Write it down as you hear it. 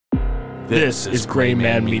This is Gray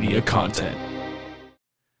Man Media content.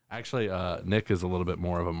 Actually, Nick is a little bit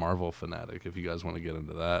more of a Marvel fanatic, if you guys want to get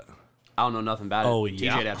into that. I don't know nothing about it. Oh,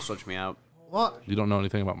 yeah? TJ'd have to switch me out. What? You don't know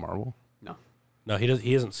anything about Marvel? No. No,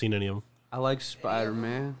 he hasn't seen any of them. I like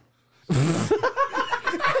Spider-Man.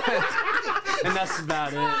 And that's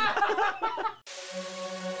about it.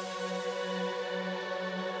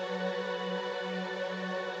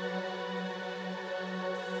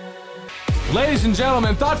 Ladies and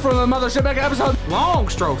gentlemen, thoughts from the Mothership Mega episode. Long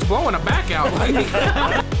strokes, blowing a back out.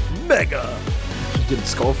 Mega. Getting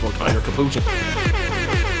skull fucked by your capuchin.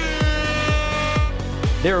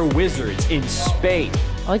 There are wizards in space.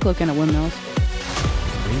 I like looking at windmills.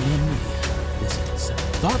 This is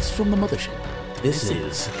Thoughts from the Mothership. This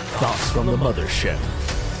is Thoughts from the Mothership.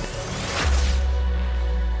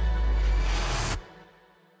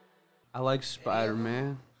 I like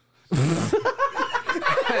Spider-Man.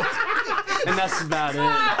 And that's about it.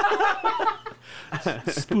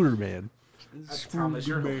 Spooderman.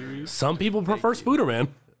 Some people prefer Spooderman.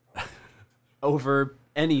 Over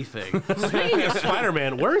anything. Speaking of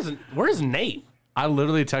Spider-Man, where's Nate? I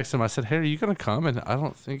literally texted him. I said, "Hey, are you gonna come?" And I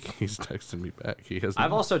don't think he's texting me back. He has.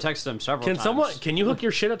 I've also texted him several times. Can you hook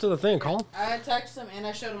your shit up to the thing and call him? I texted him and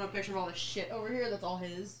I showed him a picture of all the shit over here. That's all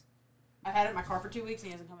his. I had it in my car for 2 weeks and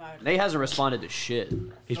he hasn't come out. Nate hasn't responded to shit.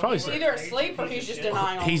 He's probably He's either asleep or he's just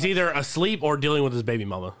denying all he's of it. either asleep or dealing with his baby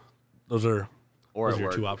mama. Those are Or at your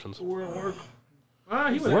work. two options. Where's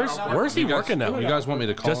Where's he working now? You guys want me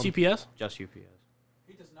to call Just him? UPS? Just UPS.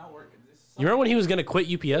 He does not work. You remember when he was gonna quit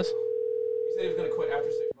UPS? He said he was gonna quit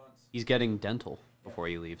after 6 months. He's getting dental before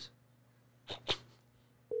he leaves.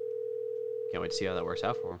 Can't wait to see how that works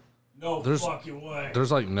out for him. No There's- fucking way.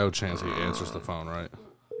 There's like no chance he answers the phone, right?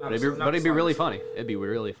 But it'd be really funny. It'd be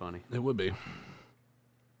really funny. It would be. You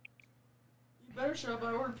better show up.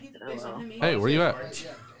 I ordered pizza based on him eating. Hey, where you at?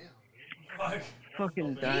 Fuck.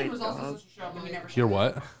 Fucking He died, was also dog. supposed to show up and he never showed You're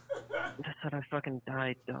up. what? I said I fucking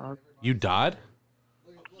died, dog. You died?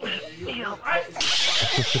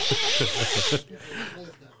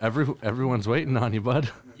 Everyone's waiting on you, bud.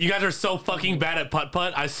 You guys are so fucking bad at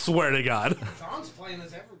putt-putt, I swear to God. John's playing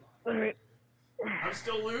as everybody. Alright. I'm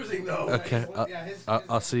still losing though. Okay,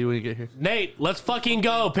 I'll see you when you get here. Nate, let's fucking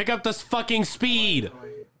go. Pick up this fucking speed.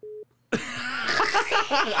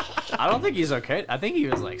 I don't think he's okay. I think he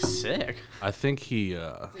was like sick. I think he.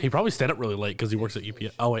 He probably stayed up really late because he works at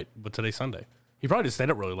UPS. Oh, wait, but today's Sunday. He probably just stayed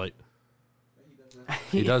up really late.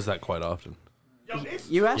 He does that quite often.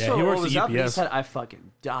 You asked Yeah, him he what works was at up, and he UPS. said, "I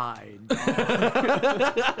fucking died."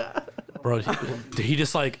 Bro, did he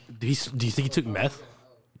just like, do you think he took meth?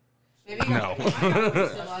 Maybe he got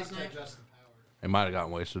wasted last night. He might have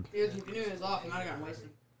gotten wasted. If you knew he was off, he might have gotten wasted.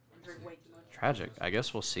 I drink way too much. Tragic. I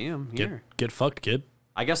guess we'll see him Get, here. get fucked, kid.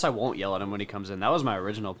 I guess I won't yell at him when he comes in. That was my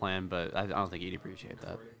original plan, but I don't think he'd appreciate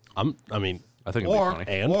that. I mean, I think it'd be funny.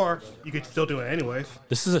 and Or you could still do it anyways.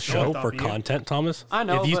 this is a show thought for you. content, Thomas. I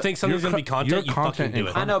know, If you but think something's your gonna be co- content, your you fucking content do it.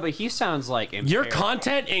 incarnate. I know, but he sounds like Your impaired.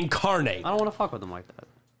 content incarnate. I don't want to fuck with him like that.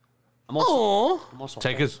 I'm also. Aww. I'm also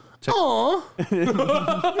Take his. Take, Aww.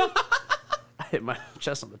 I hit my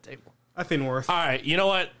chest on the table. I've seen worse. All right, you know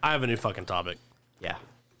what? I have a new fucking topic. Yeah.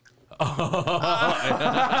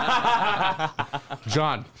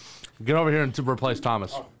 John, get over here and to replace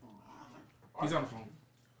Thomas. He's on the phone.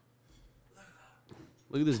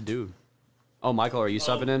 Look at this dude. Oh, Michael, are you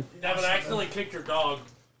subbing in? Devin, I accidentally kicked your dog.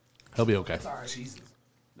 He'll be okay.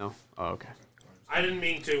 No. Oh, okay. I didn't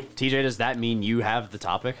mean to. TJ, does that mean you have the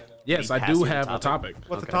topic? Yes, He I passed do you the have a topic.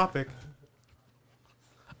 What's Okay. the topic?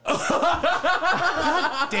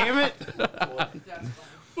 Damn it!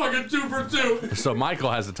 Fucking 2 for 2. So Michael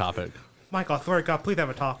has a topic. Michael, I swear to God, please have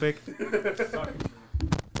a topic.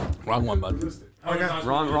 Wrong one, bud.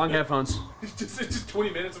 Wrong headphones. It's just 20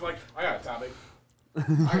 minutes of like, I got a topic. He's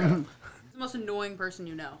the most annoying person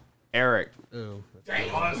you know. Eric. Oh.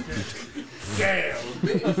 Damn. I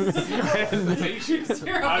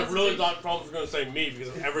really thought Trump was going to say me because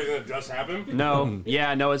of everything that just happened. No.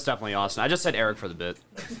 Yeah, no, it's definitely Austin. I just said Eric for the bit.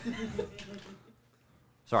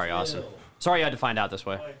 Sorry, Austin. Sorry you had to find out this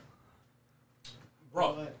way.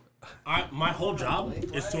 Bro, my whole job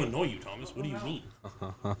is to annoy you, Thomas. What do you mean?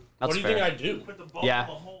 That's What do you fair. think I do? Yeah.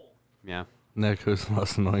 Yeah. Nick, who's the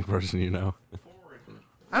most annoying person you know?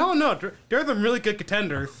 I don't know. There are some really good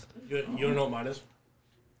contenders. You don't know what mine is?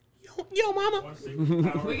 Yo, mama.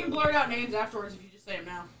 We can blurt out names afterwards if you just say them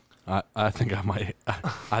now. I think I might.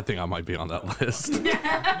 I think I might be on that list. No,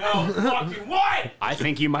 fucking what? I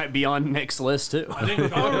think you might be on Nick's list, too. I think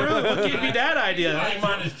Oh, really? What gave me that idea? I think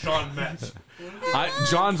mine is John Metz.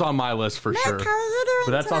 John's on my list for sure.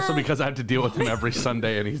 But that's also because I have to deal with him every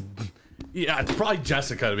Sunday, and Yeah, it's probably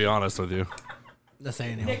Jessica, to be honest with you. That's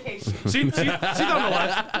anyone. Nick hates you. She's on the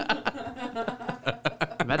left.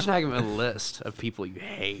 Imagine having a list of people you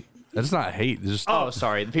hate. It's not hate. It's just Oh,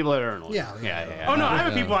 sorry. The people that are annoying. Yeah. Yeah. Oh no, I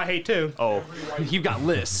have people I hate too. Oh, you've got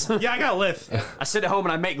lists. Yeah, I got a list. I sit at home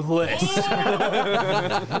and I make lists. Who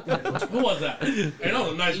was that? Hey, that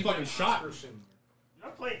was a nice fucking shot. You're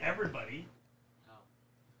not playing everybody.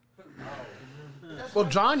 Well,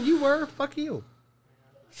 John, you were. Fuck you.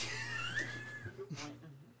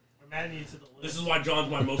 I'm adding you to the list. This is why John's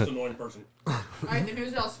my most annoying person. All right, then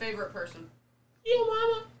who's y'all's favorite person? You,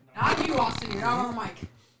 mama. Not you, Austin. You're not on the mic.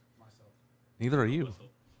 neither are you.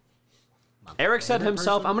 Eric said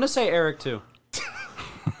himself. I'm going to say Eric, too.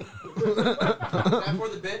 That for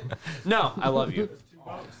the bit? No, I love you.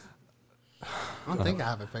 I don't think I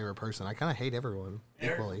have a favorite person. I kind of hate everyone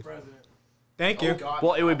equally. Thank you.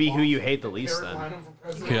 Well, it would be who you hate the least, then.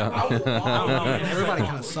 Yeah. I don't know, man. Everybody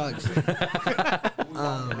kind of sucks.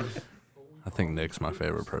 I think Nick's my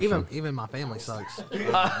favorite person. Even my family sucks.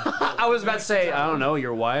 I was about to say, I don't know,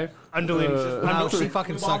 your wife. I'm deleting. No, she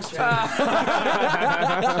fucking sucks too.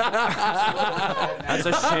 That's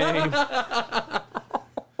a shame.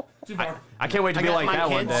 I can't wait to be like that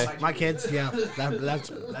one day. My kids, yeah,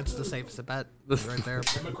 that's the safest bet right there.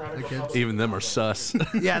 The kids. Even them are sus.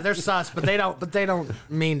 Yeah, they're sus, but they don't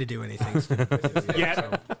mean to do anything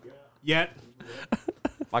stupid. Yet.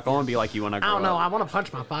 Michael, I want to be like you when I grow I don't know. up. I want to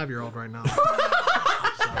punch my 5-year-old right now.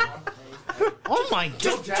 Oh my god!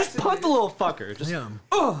 Just punt the little fucker. Just Yeah.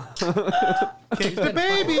 Kick the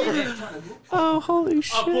baby. oh, holy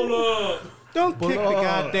shit! Pull up. Don't kick the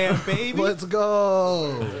goddamn baby. Let's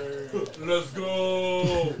go. Let's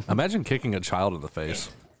go. Imagine kicking a child in the face.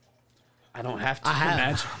 I don't have to. I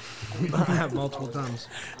have. I have multiple times.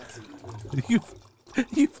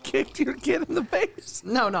 You've kicked your kid in the face.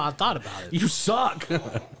 No, I've thought about it. You suck.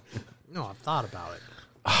 No, I've thought about it.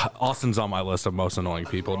 Austin's on my list of most annoying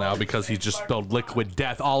people now because he just spilled liquid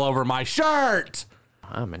death all over my shirt.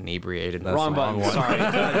 I'm inebriated. That's Wrong the wrong button. one. Sorry.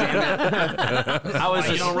 Damn it. I was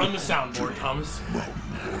You just. don't run the soundboard, Thomas.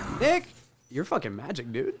 Nick, you're fucking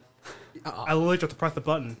magic, dude. I literally just press the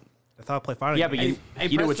button. I thought I'd play Final Yeah, but Game.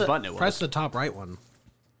 you know which button it was. Press the top right one.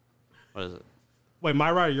 What is it? Wait,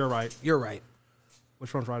 my right or your right? You're right.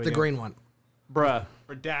 Which one's right The again? green one. Bruh.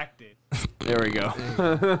 Redacted. There we go.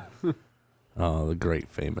 Oh, the great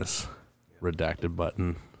famous redacted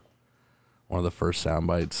button. One of the first sound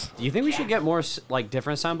bites. Do you think we should get more like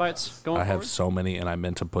different sound bites going I have forward? so many, and I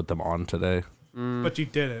meant to put them on today. But you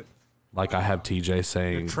didn't. Like I have TJ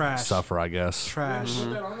saying trash. "suffer," I guess. Trash.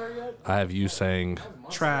 I have you saying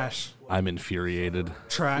Trash. I'm infuriated.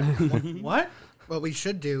 Trash. What? What we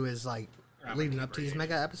should do is like leading up to these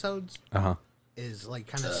mega episodes is like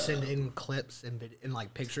kind of send in clips and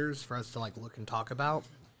like pictures for us to like look and talk about,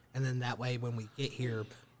 and then that way when we get here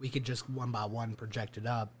we could just one by one project it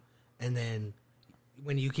up, and then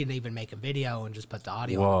when you can even make a video and just put the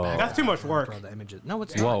audio. Whoa. in the background That's too much work. for the images. No,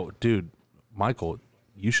 it's not. Whoa, dude, Michael,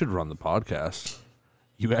 you should run the podcast.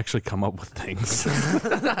 You actually come up with things.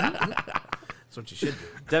 That's what you should do.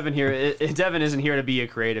 Devin here. Devin isn't here to be a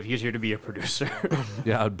creative. He's here to be a producer.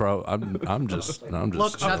 Yeah, bro, I'm just.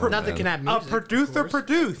 Look, chilling, Nothing man. can have A music. producer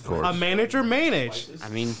produce. A manager manage. I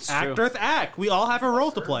mean, it's true. Actors act. We all have a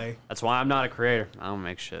role to play. That's why I'm not a creator. I don't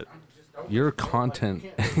make shit. Your content.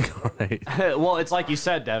 Right. Well, it's like you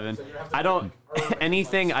said, Devin. I don't.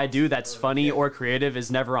 Anything I do that's funny or creative is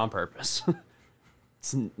never on purpose.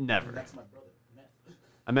 It's never.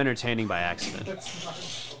 I'm entertaining by accident.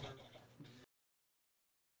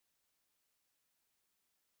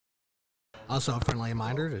 Also, a friendly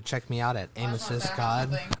reminder to check me out at Aim Assist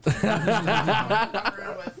God,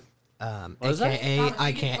 aka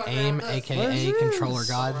I Can't Aim, aka Controller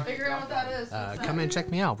God. Figure out what that is. Come and check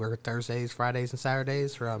me out. We're Thursdays, Fridays, and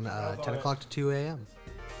Saturdays from 10 o'clock to 2 a.m.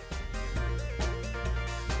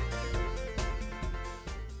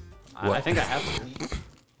 I think I have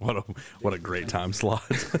one. What a great time slot.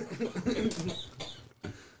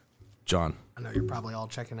 John, I know you're probably all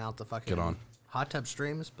checking out the fucking Get on. hot tub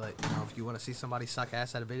streams, but you know if you want to see somebody suck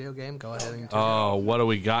ass at a video game, go ahead and. oh, what do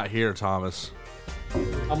we got here, Thomas?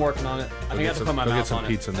 I'm working on it. I think I have to put my Go get mouth some on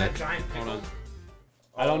pizza, it. Nick. Hold on.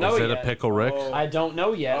 I don't know Is yet. it a pickle Rick? I don't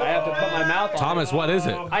know yet. I have to put my mouth on Thomas, what is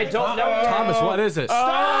it? it. I don't know yet. Thomas, what is it?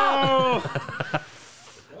 Oh,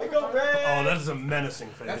 that is a menacing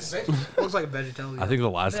face. Looks like a VeggieTales. I think the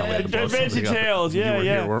last time we had to blow something up. VeggieTales, You yeah, were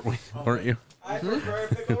yeah. Here, weren't we? Weren't you?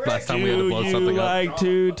 Last time we had to blow something up.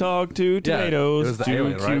 to talk to Yeah, it was the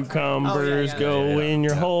alien, right? cucumbers go in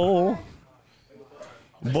your hole?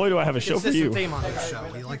 Boy, do I have a show for Consistent you. theme on this show.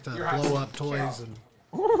 We like to blow up toys and.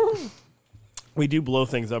 We do blow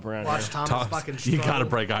things up around Watch here. Thomas Thomas, fucking you struggle. gotta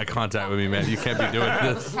break eye contact with me, man. You can't be doing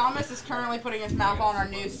this. Thomas is currently putting his mouth on our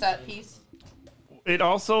new set piece. It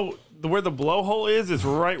also, where the blowhole is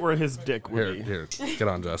right where his dick would be. Here, get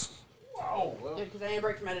on, Jess. Because I ain't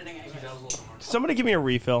break from editing anyways. Somebody give me a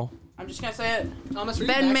refill. I'm just gonna say it. Thomas, are you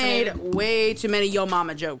Ben vaccinated? made way too many Yo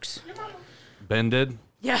Mama jokes. Ben did.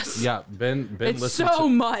 Yes. Yeah, Ben It's listened so to,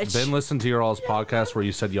 much. Ben listened to your all's podcast where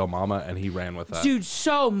you said "Yo Mama" and he ran with that. Dude,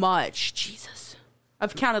 so much. Jesus.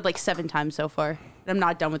 I've counted like 7 times so far. I'm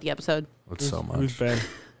not done with the episode. That's so much. Who's Ben?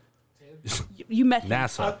 You met him.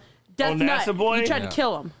 NASA. Death Nut. NASA boy? You tried Yeah. to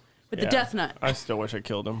kill him with the Death Nut. I still wish I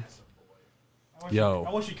killed him. Yo.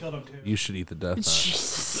 I wish you killed him too. You should eat the death nut.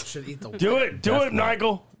 Jesus. Should eat the Do it. Do Death it, Nut.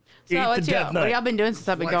 Michael. Eat So the what's death what nut. y'all been doing since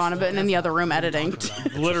I've been gone? I've been in the other room editing.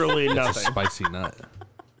 Literally It's a nothing. spicy nut.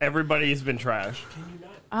 Everybody's been trash.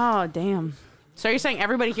 Oh, damn. So you're saying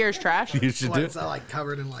everybody here is trash? You should What, do is that like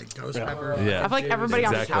covered in like ghost pepper? Yeah. I feel like everybody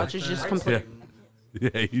on the Exactly. couch is just complete.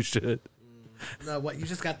 Yeah, you should. No, what, you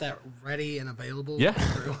just got that ready and available? Yeah.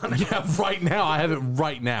 for everyone? Yeah, right now. I have it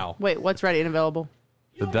right now. Wait, what's ready and available?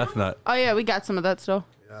 The death nut. Oh, yeah, we got some of that still.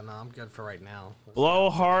 Yeah, no, I'm good for right now. Blow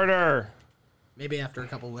harder. Maybe after a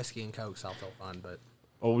couple whiskey and cokes, I'll feel fun, but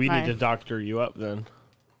Well, we Fine. need to doctor you up then.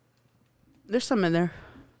 There's some in there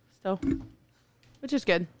still, which is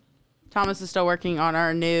good. Thomas is still working on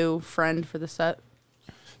our new friend for the set.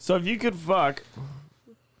 So if you could fuck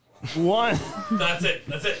one. That's it.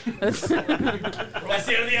 That's it. That's the end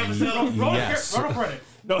of the episode. Yes. Roll credit.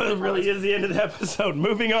 No, it really is the end of the episode.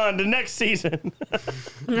 Moving on to next season.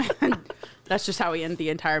 That's just how we end the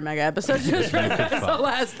entire mega episode. Just right that's the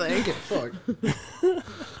last thing.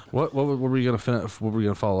 What were we gonna finish? What were we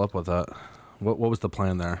gonna follow up with that? What was the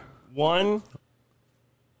plan there? One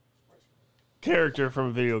character from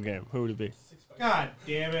a video game. Who would it be? God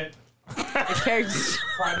damn it. Characters.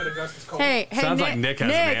 Private Augustus Cole. Hey, Sounds Nick, like Nick has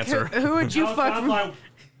an answer. Who would you Sounds fuck? like,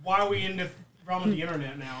 why are we in the realm of the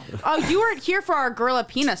internet now? Oh, you weren't here for our gorilla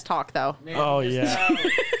penis talk, though. Oh yeah.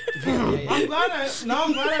 I'm glad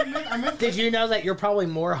I missed did you know that you're probably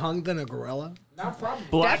more hung than a gorilla? Not probably.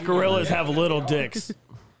 Black gorillas have little dicks.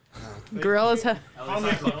 Gorillas have.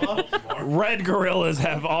 Red gorillas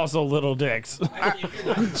have also little dicks.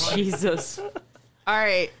 Jesus. All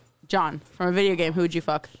right, John, from a video game, who would you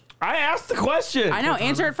fuck? I asked the question. I know.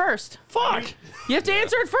 Answer it first. Fuck. You have to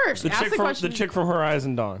answer it first. The Ask chick the from question. the chick from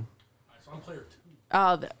Horizon Dawn.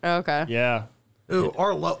 Oh, okay. Yeah. Ooh,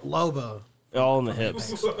 or Loba. All in the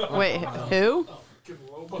hips. Wait, who?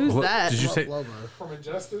 Who's that? Did you say? Loba. From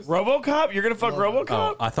Injustice. RoboCop? You're gonna fuck Oh,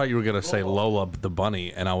 RoboCop? I thought you were gonna say Lola the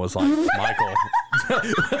bunny, and I was like, Michael.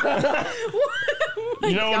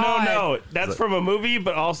 No, God. no. That's from a movie,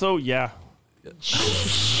 but also, yeah.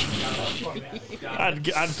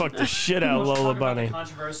 I'd fuck the shit out of Lola Bunny.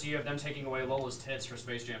 Controversy of them taking away Lola's tits for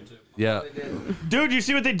Space Jam 2. Yeah. Dude, you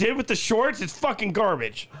see what they did with the shorts? It's fucking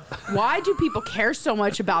garbage. Why do people care so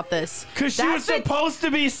much about this? Cause she was That's the- supposed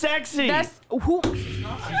to be sexy. That's who.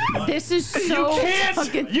 This is so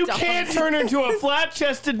fucking You dumb. can't turn her into a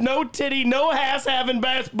flat-chested, no titty, no ass having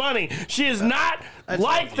bass bunny. She is not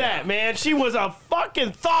like that, man. She was a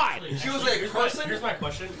fucking thought. She was a person. Here's my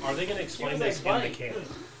question: are they gonna explain this in the canon?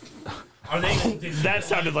 Are they? That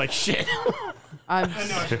sounded like shit. I know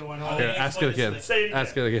I should have went home. Here, ask it again. Say it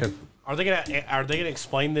Ask it again. Are they gonna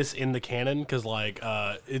explain this in the canon? Because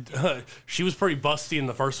she was pretty busty in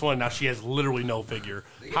the first one. Now she has literally no figure.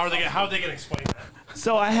 How are they gonna explain that?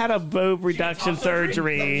 So I had a boob reduction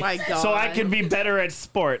surgery, Oh my God. so I could be better at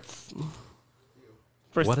sports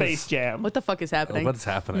for What Space is- Jam. What the fuck is happening? What's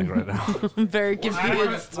happening right now? I'm very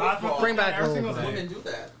confused. Bring back Everything Lola. was Bunny. Do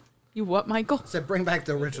that. You what, Michael? Said bring back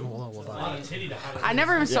the original Lola Bunny. I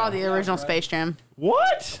never even saw the original Space Jam.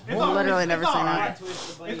 What? Literally never seen that.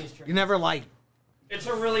 You never like. It's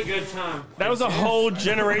a really good time. That was a whole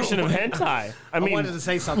generation of hentai. I I mean, wanted to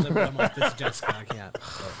say something, but I'm like, this is Jessica. I can't.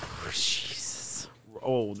 Jesus.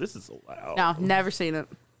 oh, this is so loud. No, never seen it.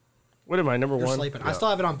 What am I, number You're one? sleeping. I still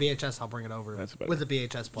have it on VHS. I'll bring it over That's better. with the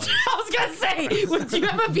VHS player. I was gonna say, do you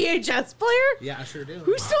have a VHS player? Yeah, I sure do.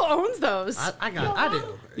 Who still owns those? I do. Are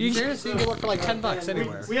you serious? You can look for like $10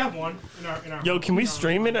 anywhere. We have one in our Yo, can we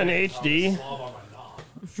stream it in HD?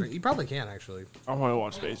 Sure, you probably can actually. I want to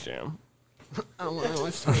watch Space Jam. I don't know.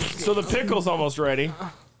 So the pickle's almost ready.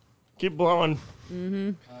 Keep blowing.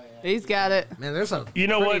 He's got it. Man, there's a. You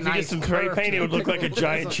know what? If pretty you get some nice spray curve paint, to it would look like a pickle.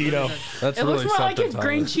 giant Cheeto. That's It really looks more like something. a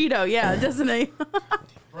green Thomas. Cheeto, yeah, doesn't it?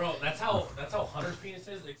 Bro, that's how Hunter's penis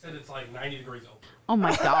is. Except it's like 90 degrees open. Oh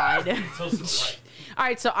my god. So it's right. All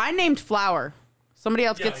right, so I named Flower. Somebody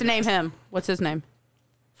else gets to name him. What's his name?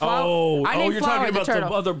 Oh, I named you're Flower talking the about the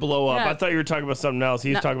turtle. other blow up. Yeah. I thought you were talking about something else.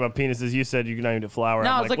 He's No. talking about penises. You said you named it Flower. No,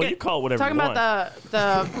 I'm I was like, well, looking- you call it whatever talking you want. about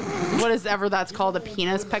the what is ever that's called, a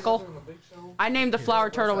penis pickle. I named the flower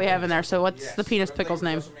turtle we have in there. So what's the penis pickle's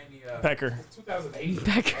name? Pecker. 2008.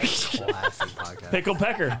 Pecker. Classic podcast. Pickle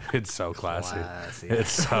Pecker. It's so classy. Classy.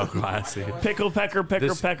 It's so classy. Pickle Pecker, Pecker,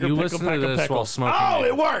 This- Pecker, you Pickle listen to Pecker, this Peckle. while smoking Oh, it.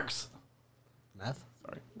 it works. Meth?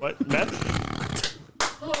 What? Meth?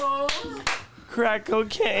 Crack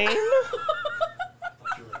cocaine?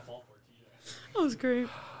 That was great.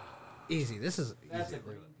 Easy. This is easy.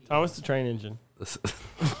 Thomas the Train Engine. This-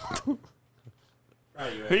 Who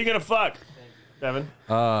are you gonna fuck, Devin?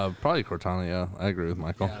 Probably Cortana. Yeah, I agree with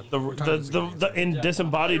Michael. The in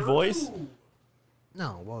disembodied voice?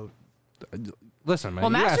 No, well, Listen, man.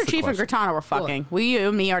 Well, you Master asked the Chief and question. Cortana were fucking. You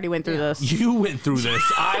and me already went through this. You went through this.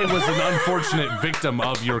 I was an unfortunate victim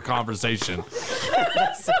of your conversation.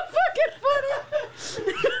 So fucking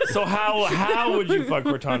funny. So how would you fuck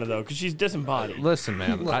Cortana though? Because she's disembodied. Listen,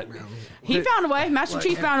 man. He found a way. Master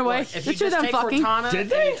Chief found a way. if The you two of just them take fucking. Cortana Did and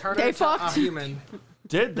they? you turn They her into fucked. a human,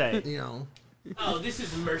 Did they? you know. Oh, this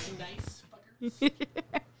is merchandise.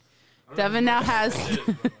 Devin now has.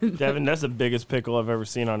 Devin, that's the biggest pickle I've ever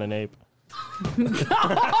seen on an ape.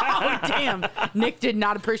 Oh damn! Nick did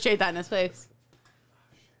not appreciate that in his face.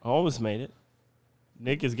 I almost made it.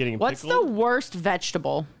 Nick is getting What's the pickled. worst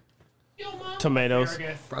vegetable? Tomatoes.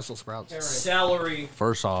 Brussels sprouts. Celery.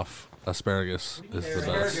 First off, asparagus is the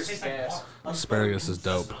best. Asparagus is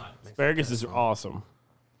dope. Asparagus is awesome.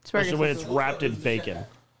 Especially when it's wrapped in bacon.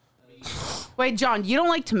 Wait, John, you don't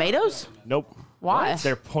like tomatoes? Nope. Why?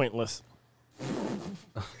 They're pointless.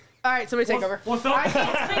 All right, somebody take over. I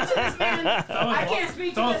can't speak to this man. I can't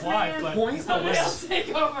speak to this man. Somebody else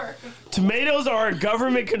take over. Tomatoes are a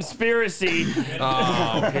government conspiracy.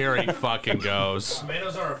 Oh, here he fucking goes.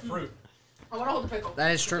 Tomatoes are a fruit. I want to hold the pickle.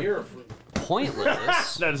 That is true.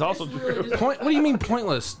 Pointless. That is also true. What do you mean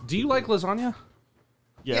pointless? Do you like lasagna?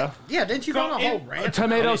 Yeah. Yeah, didn't you go on a whole rant?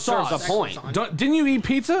 Tomato serves sauce. a point. Didn't you eat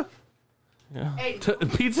pizza? Hey,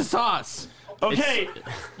 Pizza sauce. Okay,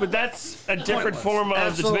 but that's a different form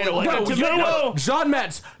of the tomato. Like No, a you know tomato. what? John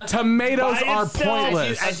Metz, tomatoes By are itself,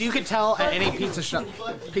 pointless. As you can tell at any pizza shop,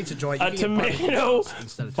 pizza joint, you A can get tomato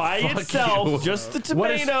by Fuck itself, you. just the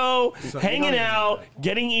What is- tomato, hanging out,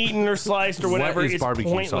 getting eaten or sliced or whatever. What is It's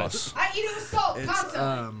barbecue pointless. sauce? I eat it with salt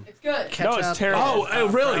constantly. It's good. No, it's terrible. Oh,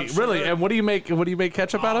 really? And what do you make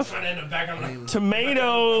ketchup out of?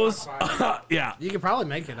 Tomatoes. Yeah. You could probably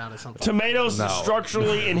make it out of something. Tomatoes No.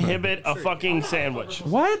 structurally inhibit a fucking sandwich.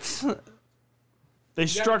 What? They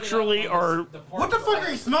structurally are. What the fuck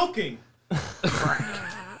are you smoking?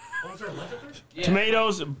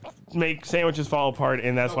 Tomatoes make sandwiches fall apart,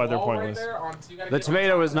 and that's why they're pointless. The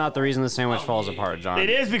tomato is not the reason the sandwich falls apart, John. It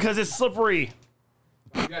is because it's slippery.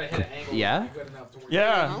 Yeah?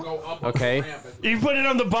 Yeah. Okay. You put it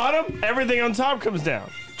on the bottom, everything on top comes down.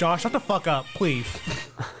 Josh, shut the fuck up, please.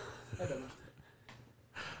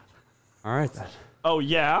 All right then. Oh,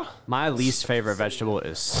 yeah? My least favorite vegetable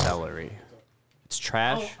is celery. It's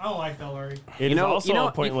trash. I don't like celery. It is also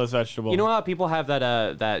a pointless vegetable. You know how people have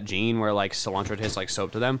that gene where like cilantro tastes like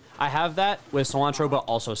soap to them? I have that with cilantro, but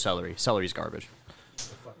also celery. Celery's garbage.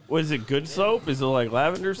 What is it, good soap? Is it like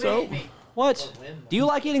lavender soap? What? Do you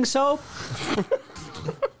like eating soap?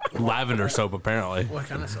 Lavender soap, apparently. What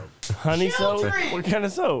kind of soap? Honey soap? Children! What kind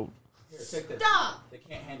of soap? Stop.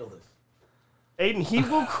 Aiden, he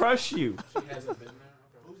will crush you.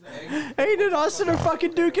 Aiden and Austin are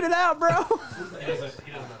fucking duking it out, bro.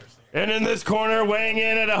 And in this corner, weighing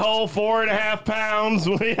in at a whole 4.5 pounds,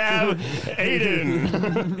 we have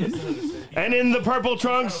Aiden. And in the purple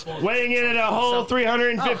trunks, weighing in at a whole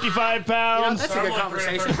 355 pounds. That's a good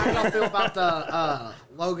conversation. How do y'all feel about the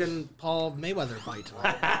Logan Paul Mayweather fight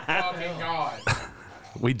tonight? Fucking God.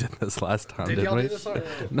 We did this last time, Did didn't y'all we? do this already?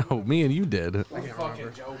 No, me and you did.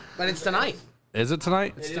 Fucking joke. But it's tonight. Is it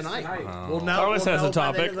tonight? It's tonight. tonight. We'll know. Thomas we'll has a know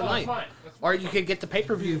by the topic. end of the night. Or you could get the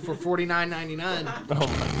pay-per-view for $49.99. Oh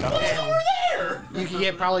my god. You can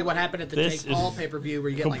get probably what happened at the This Jake Paul is pay-per-view where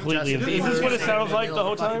you get like completely- Justin is this Bieber, what it Sam sounds like Vanille, the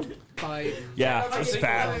whole fucking time? Fight. Yeah, it's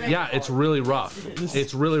bad. Yeah, it's really rough.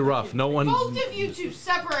 It's really rough. No one. Both of you two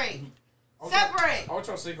separate. Separate. I want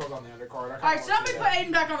y'all Seaco's on the undercard. All right, somebody put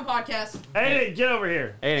Aiden back on the podcast. Aiden, get over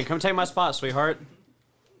here. Aiden, come take my spot, sweetheart.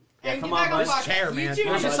 Aiden, come get back on, the bud. podcast. This chair, man. You two There's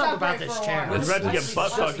need to just something about separate this for a chair. while. We're about to get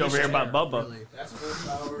butt fucked over here by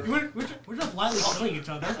Bubba. Really. We're just lightly killing each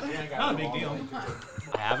other. Not a big deal.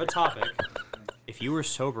 I have a topic. If you were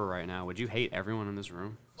sober right now, would you hate everyone in this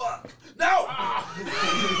room?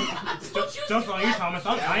 Don't call you, Thomas.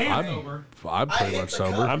 I am sober. I'm pretty much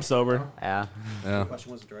sober. I'm sober. Yeah. Yeah.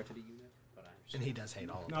 And he does hate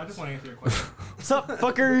all of No, us. I just want to answer your question. What's up,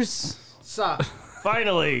 fuckers? What's up?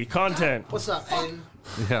 Finally, content. What's up, Aiden?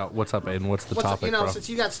 Yeah, what's up, Aiden? What's the What's up? topic, You know, bro? since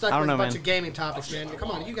you got stuck I don't with a know, bunch man. of gaming topics, man. Come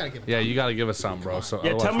on, you gotta give it. Yeah, you got to give us something, bro. So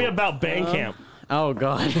Yeah, tell otherwise me we'll- about Bandcamp. Oh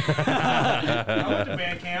God. I went to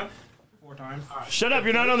band camp 4 times. Shut up,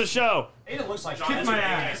 you're not on the show. Aiden looks like Kick my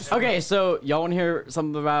ass. Okay, so y'all want to hear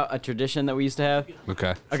something about a tradition that we used to have?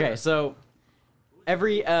 Okay. Okay, so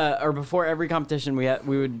every or before every competition we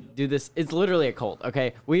would do this. It's literally a cult.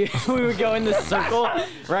 Okay, we would go in this circle,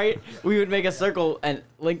 right? We would make a circle and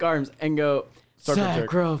link arms and go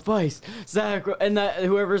sacrifice, and that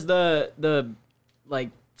whoever's the like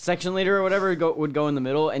section leader or whatever would go in the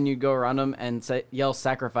middle, and you'd go around them and yell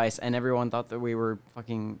sacrifice, and everyone thought that we were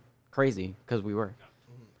fucking crazy because we were.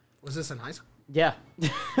 Was this in high school? Yeah,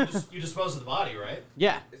 You dispose of the body, right?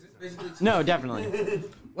 yeah. No, definitely.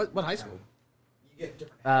 What high school?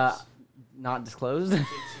 Not disclosed.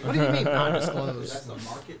 What do you mean non-disclosed?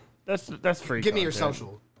 That's free. Give me your content.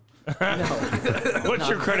 social. What's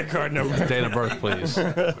your credit card number? Date of birth, please.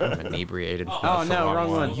 I'm inebriated. Oh no,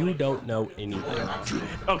 wrong one. You don't know anything.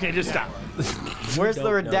 Okay, just stop. Where's the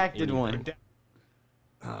don't know redacted anything. one?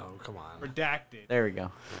 Oh, come on. Redacted. There we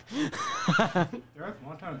go. There was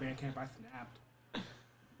one time in band camp I snapped.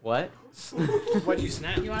 What? What'd you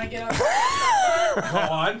snap? You want to get up? Go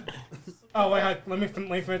on. Oh wait, let me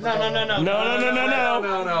finish. No.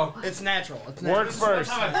 No. It's natural. It's Work natural.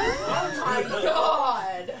 first. Oh my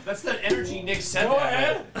god. That's the energy Nick said. Go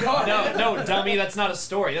ahead. No, dummy. That's not a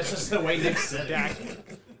story. That's just the way Nick said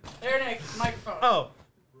it. There, Nick. Microphone.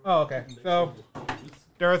 Oh, okay. So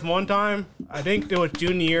there was one time, I think it was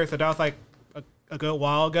junior year, so that was like a good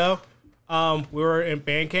while ago. We were in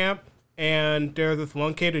band camp, and there was this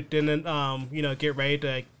one kid who didn't, get ready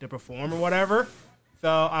to perform or whatever.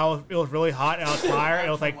 So it was really hot, and I was tired. It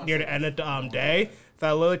was like near the end of the day, so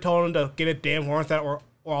I literally told him to get a damn horn set or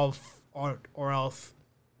else.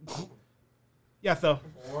 Yeah. So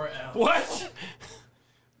What?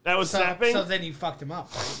 That was snapping? So then you fucked him up,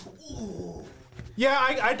 right? yeah,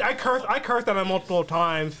 I cursed at him multiple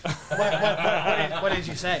times. What did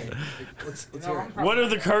you say? Let's hear it. What are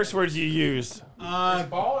the curse words you used?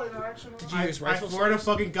 Ball interaction. Did you use I racial swear to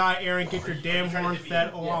slurs? fucking God, Aaron, get your damn horn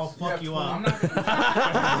set or I'll fuck you up.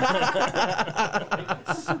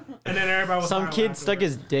 And then everybody was Some silent kid stuck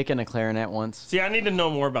afterwards. his dick in a clarinet once. See, I need to know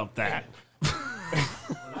more about that.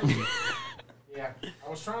 Yeah, I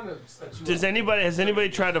was trying to set you Has anybody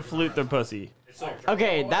tried to flute their pussy?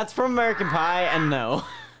 Okay, that's from American Pie, and no,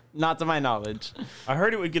 not to my knowledge. I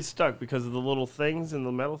heard it would get stuck because of the little things and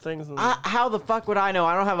the metal things. And How the fuck would I know?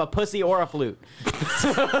 I don't have a pussy or a flute.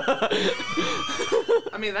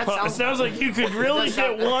 I mean, that Well, it sounds. sounds like you could really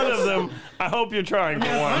get one of them. I hope you're trying for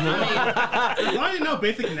one. I wanted to know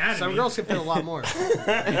basic anatomy. Some girls can fit a lot more. I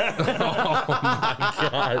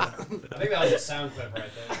think that was a sound clip right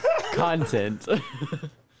there. Content.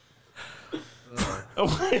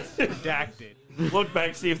 Redacted. Look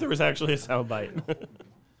back, see if there was actually a sound bite.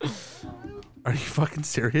 Are you fucking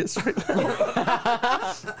serious right now?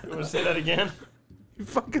 You want to say that again? You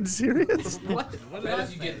fucking serious? What? Bet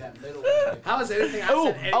if you get in that middle. How is anything I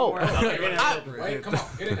said Oh, anymore? Wait, come on,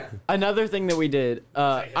 get in there. another thing that we did.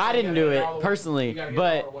 I didn't do it personally,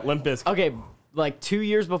 but Limp Bizkit. okay, like 2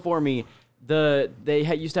 years before me,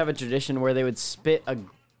 used to have a tradition where they would spit a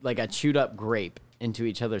chewed up grape into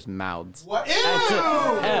each other's mouths. What?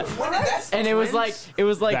 And it was like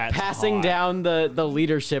That's passing hot. down the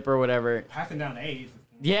leadership or whatever. Passing down A's.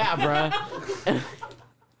 Yeah, bruh.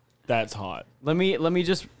 That's hot. Let me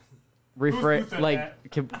just rephrase. said Like,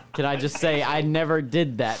 that? can I just say I never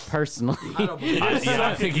did that personally?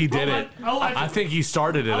 I think he did it. I think he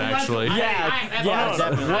started it, actually. yeah,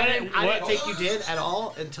 definitely. I didn't think you did at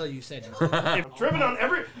all until you said you did. Driven on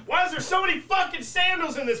every. Why is there so many fucking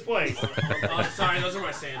sandals in this place? Oh, sorry, those are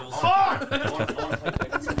my sandals. Fuck!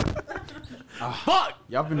 Fuck.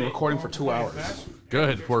 Y'all been recording for 2 hours.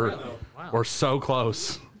 Good. We're so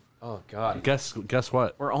close. Oh God. Guess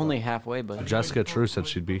what? We're only halfway, but Jessica True said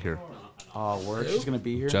she'd be here. Oh, word. She's gonna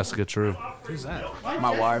be here. Jessica True.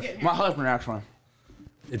 My wife. My husband, actually.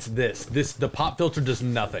 It's this. The pop filter does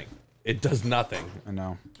nothing. It does nothing. I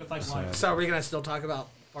know. So are we gonna still talk about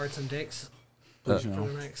farts and dicks Please, you for know.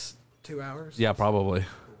 the next 2 hours? Yeah, probably.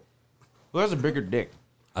 Who has a bigger dick?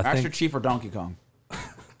 I Master think. Chief or Donkey Kong?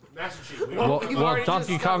 Master Chief. Well,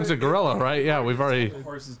 Donkey Kong's a gorilla, right? Yeah, we've already.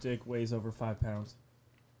 Horse's dick weighs over 5 pounds.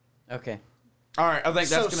 okay. All right, I think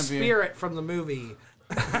So that's gonna be. Spirit from the movie.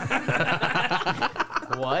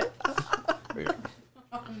 What?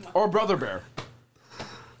 Or Brother Bear.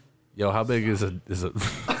 Yo, how big is it?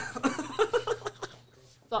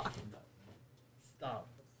 Stop.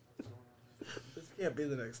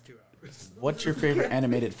 be the next 2 hours. What's your favorite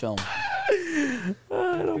animated film? It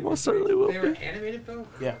almost certainly will be. Favorite animated film?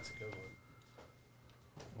 Yeah. That's a good one.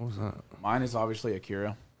 What was that? Mine is obviously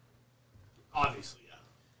Akira. Obviously, yeah.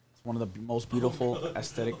 It's one of the most beautiful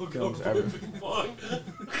aesthetic films ever.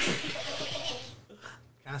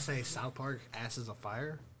 Can I say South Park Asses of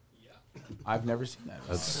Fire? I've never seen that.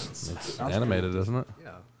 It's animated, isn't it?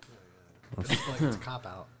 Yeah. I feel like it's a cop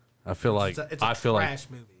out. I feel like It's a I feel like trash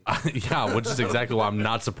movie. yeah, which is exactly why I'm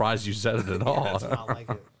not surprised you said it at all. That's why I like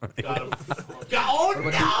it.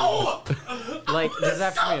 Oh no! Like, does it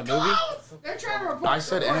have to be a movie? They're trying to report I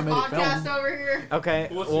said animated podcast film. over here. Okay.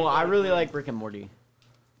 Well, I really like Rick and Morty.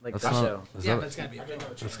 Like That's the not. show. Is Yeah, that, but it's gotta be a film.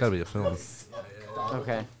 it's got to be a film.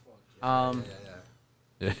 Okay.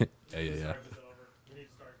 Yeah.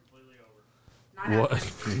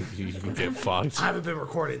 What? You can get fucked. I haven't been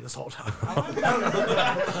recording this whole time.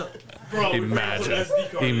 Bro,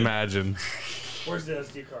 Imagine. Where's the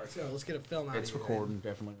SD card? So let's get a film out. It's of here. recording,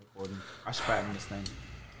 definitely recording. I spat in this thing.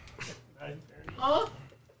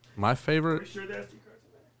 My favorite. Sure the SD card's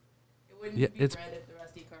in there? It wouldn't Yeah, be it's- red if the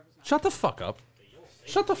rusty card was not. Shut the fuck up.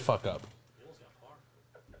 Shut the fuck up.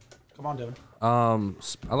 Come on, Devin.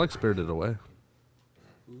 I like Spirited Away.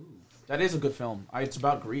 That is a good film. It's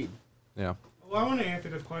about greed. Yeah. Well, I want to answer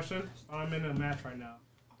this question. I'm in a match right now.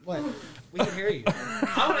 What? We can hear you.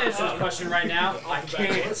 I want to answer this question right now. I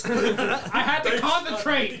can't. I had to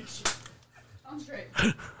concentrate. I'm straight.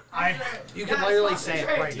 You can literally say it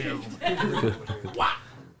right now.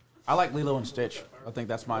 I like Lilo and Stitch. I think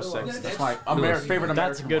that's my favorite American.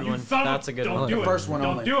 That's a good one. That's a good Don't one. do The it. first one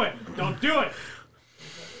Don't only. do it. Don't do it.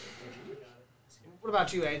 What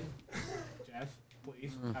about you, Aiden? Jeff,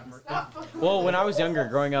 please. Have mercy. Well, when I was younger,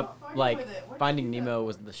 growing up, like Finding Nemo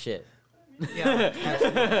was the shit.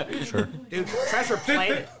 Yeah. Sure. Dude, Treasure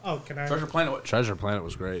Planet. Oh, can I? Treasure Planet. Treasure Planet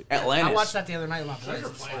was great. Atlantis. I watched that the other night with my boys. Treasure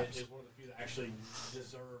It Planet slaps. is one of the few that actually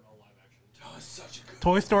deserve a live action. Oh, it's such a good.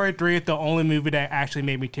 Toy Story 3 is the only movie that actually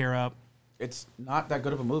made me tear up. It's not that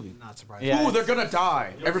good of a movie. Not surprised. Yeah. Ooh, they're gonna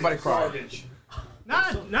die. Everybody cried. Garbage.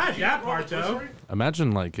 Not that part though.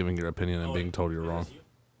 Imagine like giving your opinion and being told you're wrong.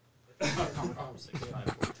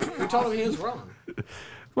 Who told him he was wrong?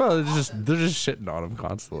 Well, they're just shitting on him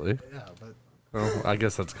constantly. Yeah, but Well, I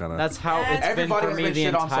guess that's kind of. That's how it's been Everybody for has me been the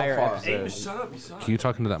shit on so entire far. episode. Shut up, you suck. Can you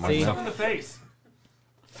talk into that mic? See? now? In the face.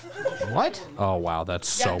 what? Oh wow, that's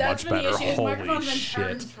so that's much been the better. issue. His Holy microphone's been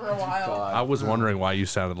turned shit! for a while. I was wondering why you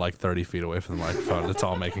sounded like 30 feet away from the microphone. It's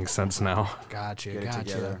all making sense now. Gotcha. Get it Gotcha.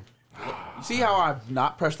 together. You see how I've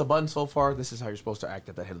not pressed the button so far? This is how you're supposed to act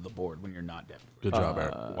at the head of the board when you're not Devin. Good job,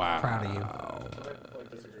 Eric. Wow. Proud of you.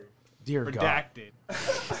 Dear God. Redacted.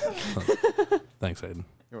 Thanks, Aiden.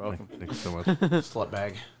 You're welcome. Thanks so much. Slut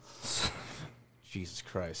bag. Jesus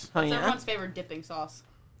Christ. Oh, What's yeah? everyone's favorite dipping sauce?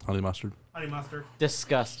 Honey mustard. Honey mustard.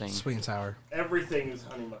 Disgusting. Sweet and sour. Everything is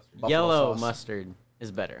honey mustard. Buffalo Yellow sauce. mustard is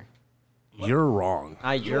better. You're wrong.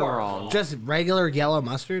 You're wrong. Just regular yellow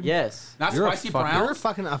mustard? Yes. Not You're a spicy fuck- brown. You're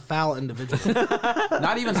fucking a foul individual.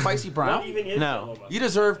 Not even spicy Not brown. even in No. yellow mustard. You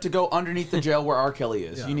deserve to go underneath the jail where R. Kelly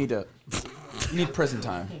is. You need prison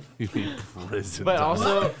time. You need prison But time.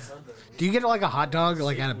 also, Do you get like a hot dog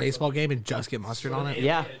like at a baseball game and just get mustard on it?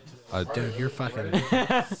 yeah. Dude, you're fucking.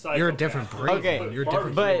 You're a different breed. Okay, man. You're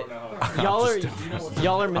different. But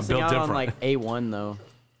y'all are missing built out on different. like A1 though.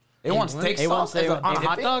 A1 steak A1 sauce steak- as a on a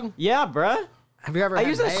hot dip? dog? Yeah, bruh. Have you ever? I had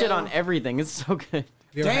use that shit mayo? on everything. It's so good. Have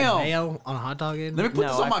you ever Damn. had mayo on a hot dog? In? Let me put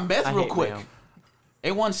this on my meth I real hate quick.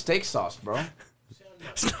 mayo. A1 steak sauce, bro.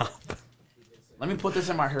 Stop. Let me put this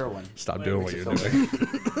in my heroin. Stop doing what you're doing.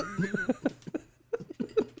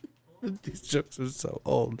 These jokes are so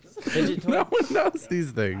old. Fidget toy? No one knows these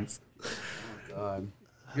things. God.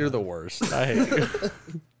 You're the worst. I hate you.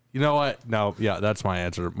 You know what? No, yeah, that's my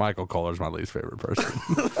answer. Michael Kohler's my least favorite person.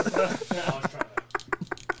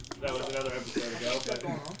 That was another episode ago.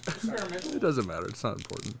 But It doesn't matter. It's not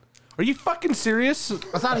important. Are you fucking serious?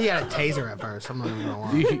 I thought he had a taser at first. I'm not even gonna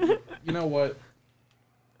lie. You know what?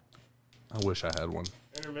 I wish I had one.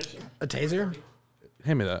 intermission. A taser?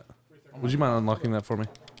 Hand me that. Would you mind unlocking that for me?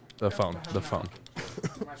 The phone. The phone.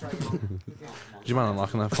 Would you mind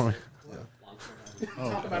unlocking that for me?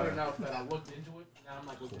 Talked about it enough that I looked into it. Now I'm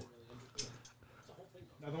like,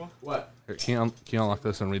 Another one? What? Here, can you unlock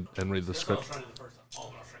this and read the script?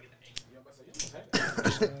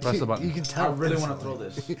 Press the button. You can I tell. really want to throw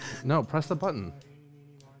this. No, press the button.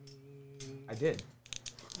 I did.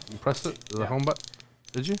 You pressed it. The home button.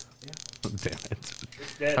 Did you? Yeah. Damn it.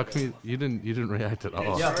 Dead. How come you didn't react at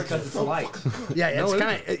all? Yeah, because it's light. Yeah, it's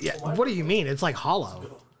kind of. Yeah, what do you mean? It's like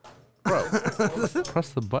hollow. Press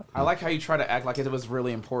the button. I like how you try to act like it was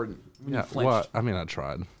really important. Yeah. Flinched. What? I mean, I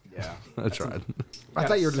tried. Yeah. I tried. I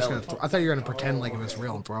thought you were just sell gonna. I thought you were gonna pretend like it was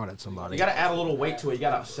real and throw it at somebody. You gotta add a little weight to it. You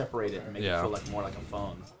gotta separate it and make it Yeah. feel like more like a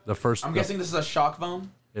phone. The first. I'm guessing this is a shock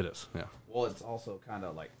phone. It is. Yeah. Well, it's also kind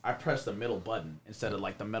of like I pressed the middle button instead of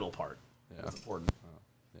like the middle part. Yeah. That's important.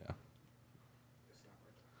 Yeah.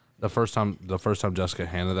 The first time Jessica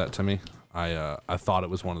handed that to me, I thought it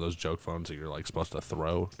was one of those joke phones that you're like supposed to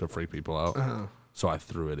throw to freak people out. So I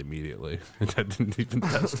threw it immediately. I didn't even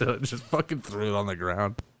test it. I just fucking threw it on the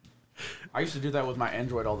ground. I used to do that with my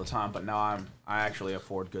Android all the time, but now I actually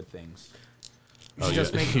afford good things. Oh, you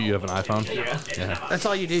have an iPhone? Yeah. That's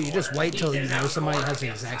all you do. You just wait till you know somebody has the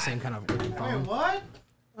exact same kind of looking phone. What?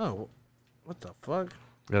 Oh, what the fuck?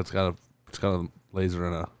 Yeah, it's got a laser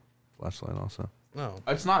and a flashlight also. Oh,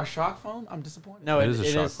 It's not a shock phone. I'm disappointed. No, It is a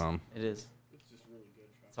shock phone. It is.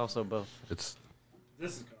 It's also both. It's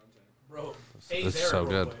This is content, bro. it's so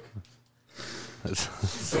good. It's,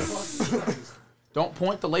 Don't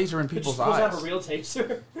point the laser in people's Supposed to have eyes. a real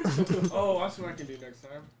taser. Oh, that's what I can do next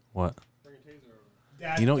time. what? Bring a taser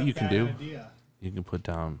over. You know what you can do? You can put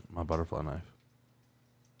down my butterfly knife.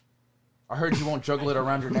 I heard you won't juggle it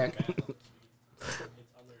around your neck.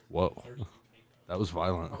 Whoa. That was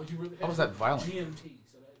violent. How was that violent?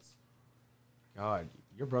 God,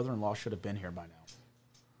 your brother-in-law should have been here by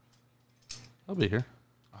now. I'll be here.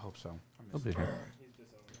 I hope so. I'll be here.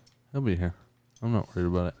 He'll be here. I'm not worried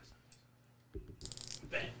about it.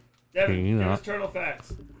 Devin, You give know. us turtle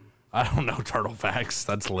facts. I don't know turtle facts.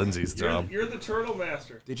 That's Lindsay's job. You're the turtle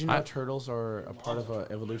master. Did you know turtles are a part of an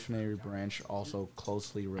evolutionary branch also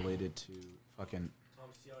closely related to fucking...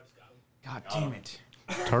 God damn it.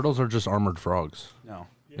 Turtles are just armored frogs. No.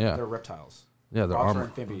 Yeah. They're reptiles. Yeah, they're Frogs are armored.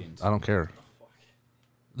 amphibians. I don't care.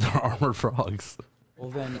 They're armored frogs. Well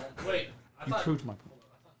then, Wait, you proved my point.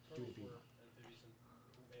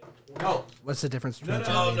 No. what's the difference between no,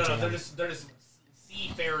 Johnny and they're Jim? just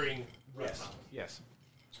seafaring reptiles. Yes.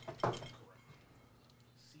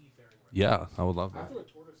 Yeah, I would love that.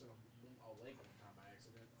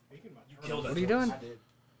 Killed What are you doing?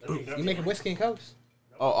 You making whiskey and cokes?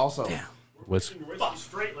 Oh, also, Whisk. Whiskey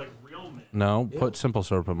straight like real men. No, put simple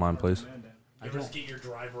syrup in mine, please. You ever just get your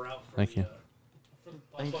driver out for Thank you.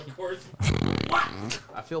 for the butt course?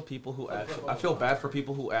 I feel I feel bad for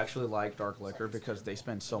people who actually like dark liquor because they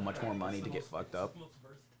spend so much more money to get fucked up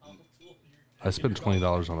I spent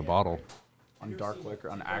 $20 on a bottle. on dark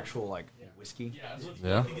liquor, on actual like whiskey.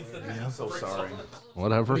 Yeah, I'm so sorry.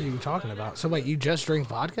 whatever. What are you talking about? So wait, you just drink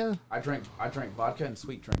vodka? I drank vodka and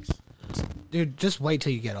sweet drinks. Dude, just wait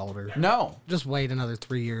till you get older. No, Just wait another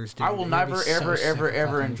 3 years, dude. I will You'll be never, so ever, sick ever, of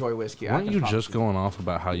ever fucking- enjoy whiskey. I Weren't can you promise just going off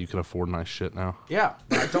about how you can afford nice shit now? Yeah,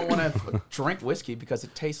 but I don't want to drink whiskey because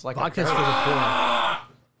it tastes like Vodka's for the poor.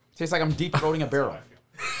 tastes like I'm deep throating a barrel.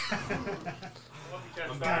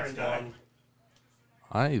 I'm tired, done.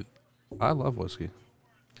 I love whiskey.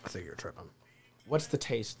 I think you're tripping. What's the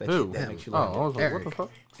taste that, Who? that makes you Oh, like I it? was like, what Eric. the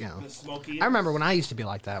fuck? Yeah. Smoky. I remember when I used to be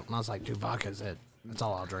like that. When I was like, dude, vodka's it. That's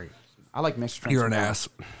all I'll drink. I like mixed drinks. You're an more. ass.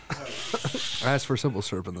 I asked for simple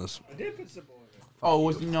syrup in this. I did put simple in it. Oh,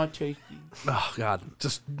 was it not tasty? Oh God.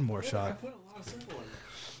 Just more shot.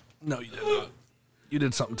 No, you didn't. You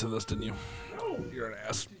did something to this, didn't you? You're an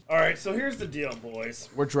ass. All right, so here's the deal, boys.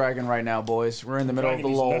 We're dragging right now, boys. We're in the middle of the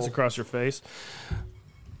Dragging these lull. nuts across your face.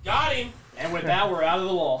 Got him. And with that, we're out of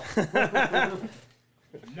the lull.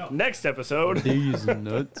 Next episode. These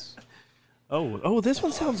nuts. Oh, this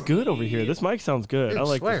one sounds good over here. This mic sounds good. I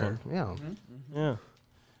like this one. Yeah. Yeah.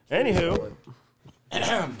 Anywho,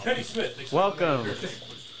 Kenny Smith. Welcome.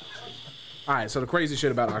 All right, so the crazy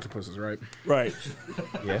shit about octopuses, right? right.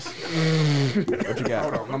 Yes. What you got?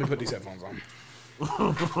 Hold on, let me put these headphones on.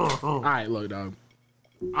 All right, look, dog.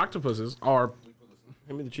 Octopuses are.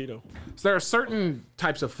 Give me the Cheeto. So there are certain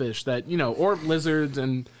types of fish that, you know, or lizards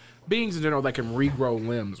and beings in general that can regrow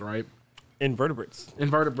limbs, right? Invertebrates.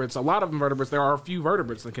 Invertebrates, a lot of invertebrates, there are a few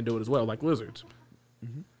vertebrates that can do it as well, like lizards.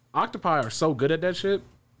 Octopi are so good at that shit,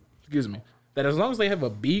 excuse me, that as long as they have a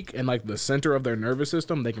beak and like the center of their nervous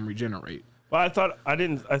system, they can regenerate. Well, I thought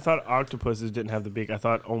octopuses didn't have the beak. I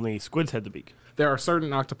thought only squids had the beak. There are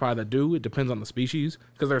certain octopi that do. It depends on the species,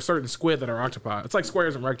 because there are certain squid that are octopi. It's like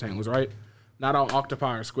squares and rectangles, right? Not all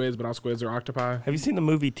octopi are squids, but all squids are octopi. Have you seen the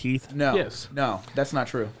movie Teeth? No. Yes. No, that's not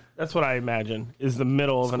true. That's what I imagine is the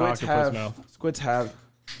middle of an octopus mouth. Squids have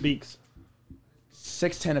Beaks.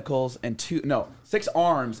 6 tentacles and 6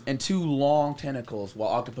 arms and 2 long tentacles, while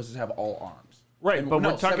octopuses have all arms. Right, And- but no,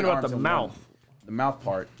 we're talking 7 about arms the and mouth. The mouth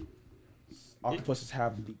part. Octopuses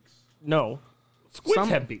have beaks. No. Squids Some-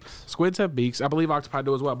 have beaks. Squids have beaks. I believe octopi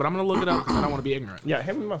do as well, but I'm going to look it up because I don't want to be ignorant. Yeah,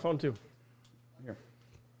 hand me my phone too. Here.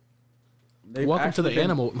 Welcome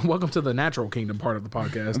to the natural kingdom part of the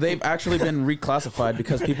podcast. They've actually been reclassified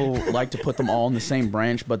because people like to put them all in the same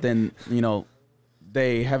branch, but then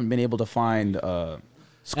they haven't been able to find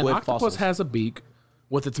squid An octopus fossils. has a beak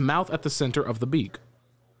with its mouth at the center of the beak.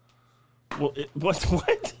 Well,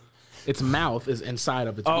 what? Its mouth is inside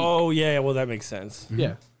of its beak. Oh yeah, well that makes sense.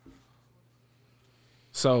 Yeah.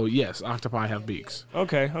 So yes, octopi have beaks.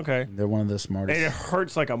 Okay. They're one of the smartest. And it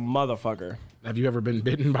hurts like a motherfucker. Have you ever been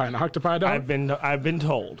bitten by an octopi dog? I've been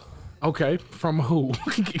told. Okay, from who?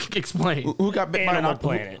 Explain. Who got bit Animal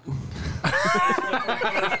by an Planet.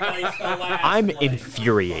 I'm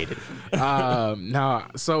infuriated.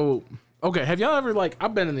 So okay, have y'all ever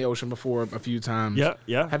I've been in the ocean before a few times.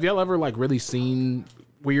 Yeah. Have y'all ever really seen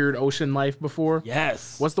weird ocean life before?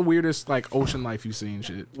 Yes. What's the weirdest ocean life you've seen?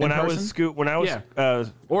 Shit. When I was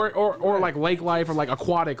or lake life or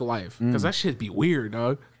aquatic life, because that shit be weird,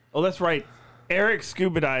 dog. Oh, that's right. Eric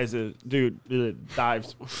scuba dives,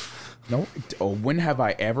 dives. No, when have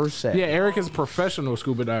I ever said? Yeah, Eric is a professional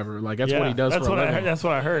scuba diver. That's what he does. That's for what a I heard. living. That's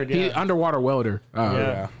what I heard. Yeah. He underwater welder.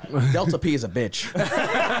 Yeah. Delta P is a bitch.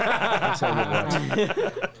 I'll tell you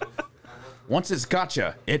what. Once it's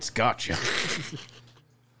gotcha, it's gotcha.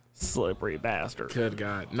 Slippery bastard. Good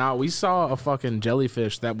God. Now we saw a fucking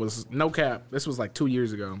jellyfish that was no cap. This was 2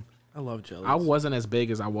 years ago. I love jellies. I wasn't as big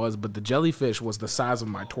as I was, but the jellyfish was the size of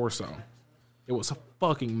my torso. It was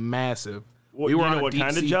fucking massive. We were on what deep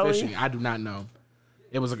kind of sea jelly? fishing. I do not know.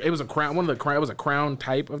 It was a crown. It was a crown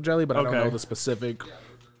type of jelly, but I don't know the specific.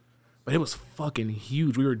 But it was fucking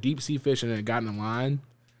huge. We were deep sea fishing and it got in line,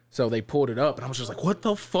 so they pulled it up, and I was just like, "What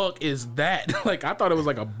the fuck is that?" I thought it was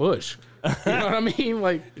a bush. You know what I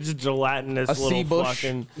mean? Just gelatinous a little sea bush.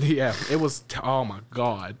 fucking. Yeah, it was. Oh my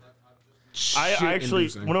God. I actually,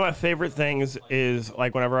 Shit-inducing. one of my favorite things is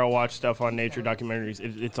whenever I watch stuff on nature documentaries,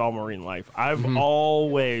 it's all marine life. I've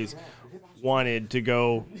always wanted to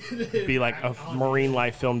go be a marine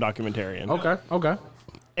life film documentarian. Okay.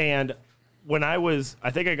 And when I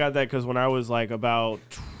think I got that because when I was about,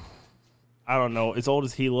 I don't know, as old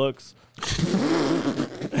as he looks.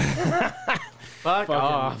 Fuck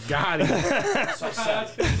off. Got it.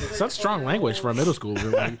 Such strong language for a middle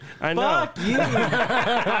schooler. I know. Fuck you.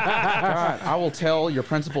 God, I will tell your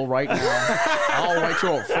principal right now. I'll write you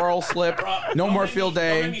a referral slip. No more field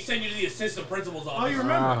Let me day. send you to the assistant principal's office.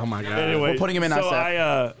 Oh my God. Anyway, We're putting him in so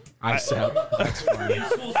ISAP. I said that's funny.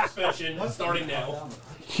 In-school suspension starting now.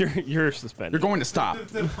 You're suspended. You're going to stop.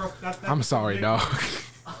 I'm sorry, dog.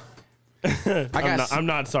 I'm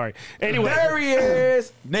not sorry. Anyway, There he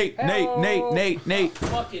is. Nate.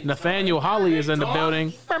 Nathaniel Holly is in the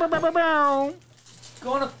building.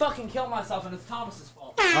 Going to fucking kill myself, and it's Thomas's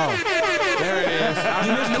fault. There it is.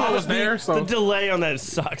 I was there, the so delay on that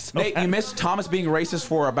sucks. Nate, you missed Thomas being racist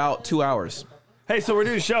for about 2 hours. Hey, so we're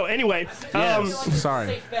doing a show anyway. sorry.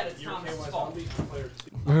 Safe bet it's Thomas's fault.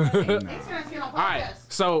 All right,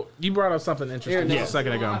 so you brought up something interesting just a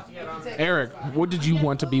second ago. Eric, what did you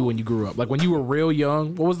want to be when you grew up? When you were real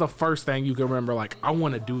young, what was the first thing you could remember? I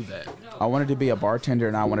want to do that. I wanted to be a bartender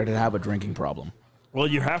and I wanted to have a drinking problem. Well,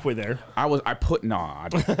 you're halfway there. I'm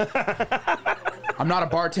not a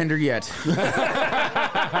bartender yet.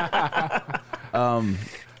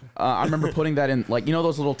 I remember putting that in,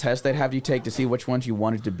 those little tests they'd have you take to see which ones you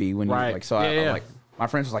wanted to be when you my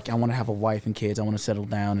friends was like, I want to have a wife and kids. I want to settle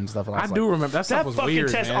down and stuff. I do remember that stuff That was fucking weird,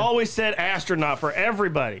 test man. always said astronaut for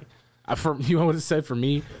everybody. You know what it said for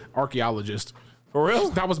me? Archaeologist. For real?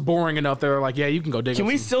 That was boring enough. They were like, yeah, you can go dig. Can up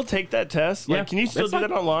we some still take that test? Yeah. Can you still It's do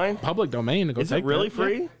that online? public domain to go Is take it really that.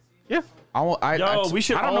 free? Yeah. We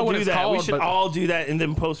should I don't know all what do it's that. We called, should but- all do that and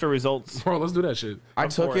then post our results. Bro, let's do that shit. I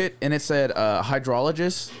took for it and it said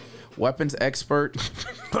hydrologist, weapons expert,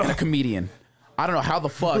 and a comedian. I don't know how the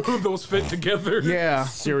fuck. Those fit together. Yeah.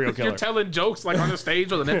 Serial killer. You're telling jokes on the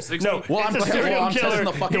stage with an M60. No, Well, I'm it's a serial killer. testing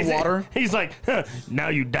the fucking water. He's like, huh, now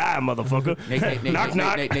you die, motherfucker. Nate, knock,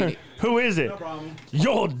 knock. Nate. Who is it?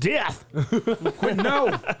 Your death.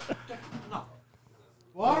 No.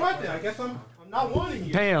 Well, all right then. I guess I'm not wanting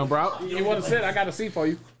you. Damn, bro. You want to sit? I got a seat for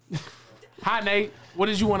you. Hi, Nate. What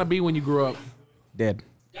did you want to be when you grew up? Dead.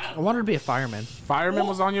 I wanted to be a fireman. Fireman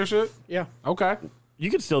was on your shit? Yeah. Okay. You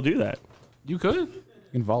could still do that. You could. You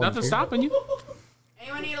can volunteer. Nothing stopping you.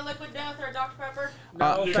 Anyone need a liquid death or a Dr. Pepper?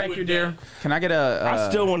 No, thank you, dear. Can I get a? I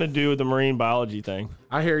still want to do the marine biology thing.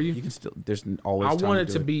 I hear you. You can still. There's always. I time wanted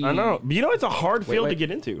do to it. be. I know. But it's a hard field to wait. get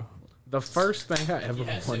into. The first thing I ever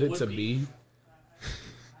wanted to be.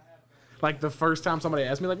 The first time somebody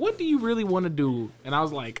asked me, what do you really want to do? And I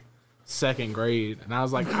was like, 2nd grade. And I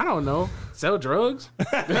was like, I don't know. Sell drugs?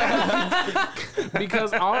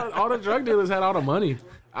 Because all the drug dealers had all the money.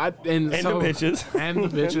 And the bitches. And the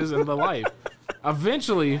bitches and the life.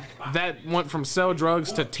 Eventually, that went from sell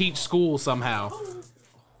drugs to teach school somehow.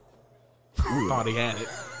 Thought he had it.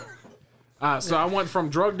 So I went from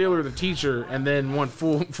drug dealer to teacher, and then went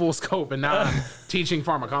full scope, and now I'm teaching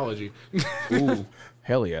pharmacology. Ooh,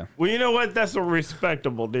 hell yeah! Well, you know what? That's a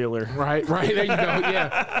respectable dealer. Right. There you go.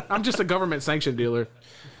 Yeah, I'm just a government sanctioned dealer.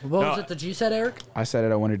 What was it that you said, Eric? I said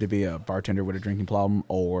it. I wanted to be a bartender with a drinking problem,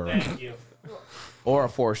 or a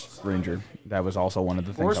forest ranger. That was also one of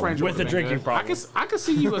the things. Forest ranger with a drinking problem. I could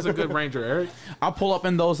see you as a good ranger, Eric. I'll pull up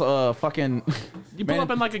in those fucking. You pull up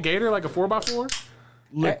in like a gator, like a 4x4.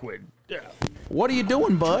 Liquid. Yeah. What are you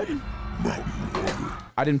doing, bud?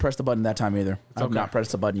 I didn't press the button that time either. I have not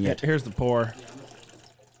pressed the button yet. Here's the pour.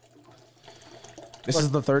 This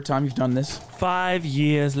is the third time you've done this. 5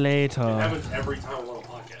 years later. It happens every time we're on a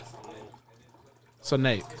podcast. So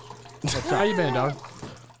Nate, how you been, dog?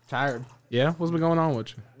 Tired. Yeah, what's been going on with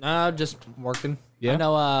you? Just working. Yeah? I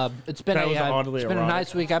know it's been That was a oddly erotic.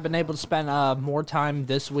 nice week. I've been able to spend more time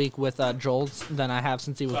this week with Joel than I have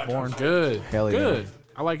since he was born. Good. Hell yeah. Good.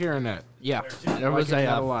 I like hearing that. Yeah, I it was like hearing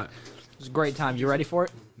that a a lot. it was a great time. You ready for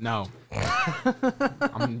it? No.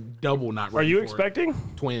 I'm double not Are ready you for it. expecting?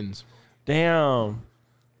 Twins. Damn.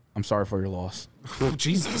 I'm sorry for your loss. Oh,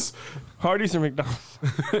 Jesus. Hardee's or McDonald's?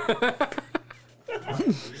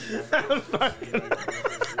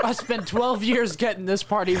 I spent 12 years getting this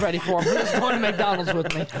party ready for him. Who's going to McDonald's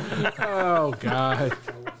with me? Oh, God.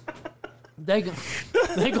 They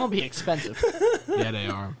gonna be expensive. Yeah, they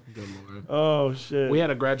are. Good Lord. Oh, shit. We had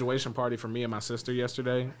a graduation party for me and my sister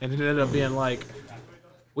yesterday, and it ended up being like,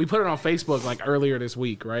 we put it on Facebook like earlier this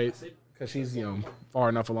week, right? Because she's, far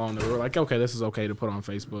enough along that we were like, okay, this is okay to put on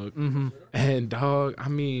Facebook. Mm-hmm. And dog, I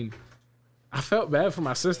mean, I felt bad for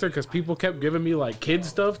my sister because people kept giving me like kid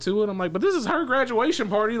stuff too, and I'm like, but this is her graduation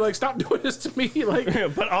party. Like, stop doing this to me.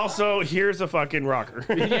 Like, but also, here's a fucking rocker.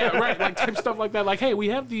 yeah, right. Like type stuff like that. Like, hey, we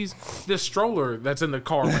have this stroller that's in the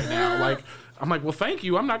car right now. Like, I'm like, well, thank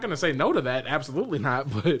you. I'm not gonna say no to that. Absolutely not.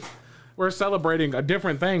 But we're celebrating a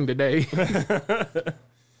different thing today.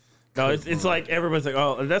 No, it's like everybody's like,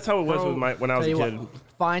 oh, that's how it was with when I was a kid.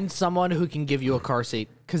 Find someone who can give you a car seat,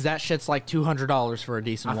 because that shit's like $200 for a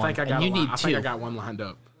decent one. I think I got one lined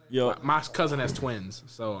up. Yo. My cousin has twins,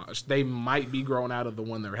 so they might be growing out of the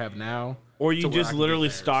one they have now. Or you just literally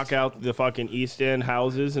stock out the fucking East End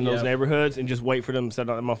houses in those neighborhoods and just wait for them to set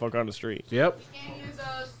that motherfucker on the street. Yep. Can't use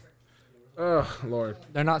those. Oh, Lord.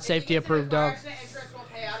 They're not safety approved, dog. Insurance won't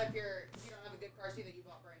pay out if you don't have a good car seat that you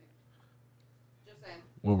bought brand new. Just saying.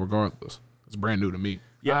 Well, regardless, it's brand new to me.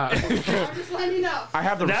 Yeah. I'm just letting you know. I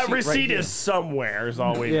have the That receipt right is somewhere, is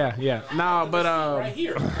all we Yeah. No, but Right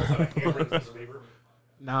here.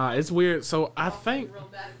 nah, it's weird. So I think Real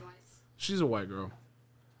bad advice. she's a white girl,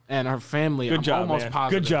 and her family, Good I'm job, almost man.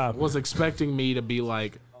 positive, Good job. was expecting me to be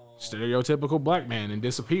like stereotypical black man and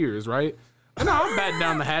disappears, right? And no, I'm batting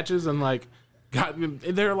down the hatches and like,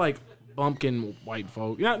 they're like bumpkin white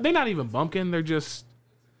folk. Yeah, they're not even bumpkin. They're just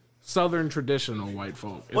Southern traditional white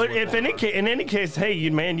folk. Well, if in any case, hey,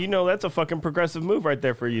 that's a fucking progressive move right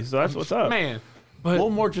there for you. So that's what's up, man. a little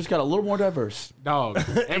more, just got a little more diverse. Dog,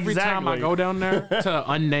 every time I Exactly. go down there to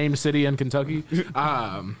an unnamed city in Kentucky,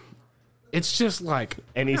 it's just like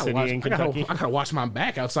Any city in Kentucky. I gotta watch my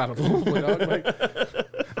back outside of Louisville. Dog. Like,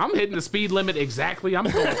 I'm hitting the speed limit exactly. I'm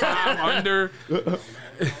going 5 under.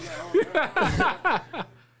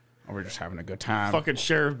 We're just having a good time. Fucking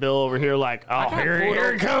Sheriff Bill over here, like, oh, got here pulled it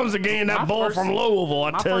over. comes again, that My bull first- from Louisville.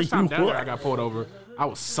 I My tell you first time down there, I what. got pulled over. I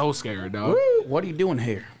was so scared, dog. Woo, what are you doing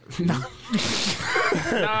here? Nah,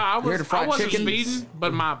 I Here to fry wasn't chickens? speeding,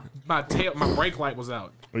 but my brake light was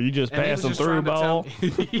out. Are you just And he was passing just through, trying to ball?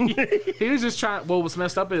 He was just trying. What was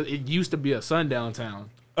messed up is it used to be a sundown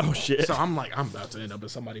town. Oh shit! So I'm like, I'm about to end up in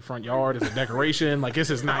somebody's front yard as a decoration. Like, this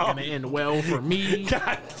is not going to end well for me.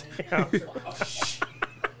 God damn.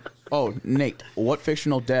 Oh, Nate, what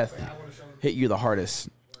fictional death hit you the hardest,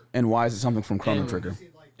 and why is it something from Chrono Trigger?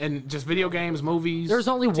 And just video games, movies. There's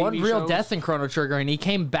only TV one real shows. death in Chrono Trigger, and he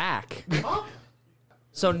came back.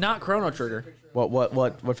 So not Chrono Trigger.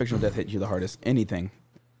 What fictional death hit you the hardest? Anything?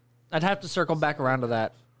 I'd have to circle back around to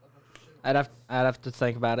that. I'd have to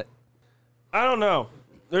think about it. I don't know.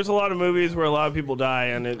 There's a lot of movies where a lot of people die,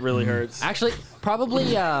 and it really hurts. Actually, probably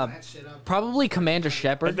Commander I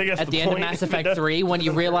Shepard think that's at the the end of point. Mass Effect 3 when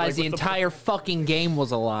you realize the what's the entire fucking game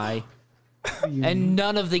was a lie. And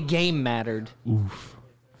none of the game mattered. Oof.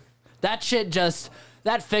 That shit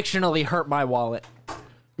that fictionally hurt my wallet.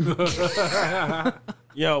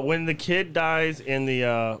 Yo, when the kid dies in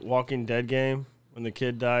the Walking Dead game, When the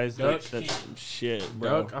kid dies, Duck. that's some shit,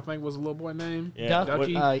 bro. Duck, I think was a little boy name. Yeah,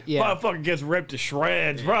 Ducky. Motherfucker gets ripped to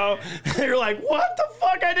shreds, bro. You're like, what the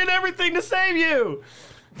fuck? I did everything to save you.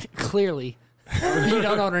 Clearly, you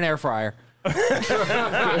don't own an air fryer.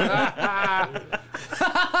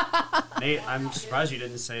 Nate, I'm surprised you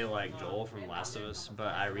didn't say like Joel from Last of Us, but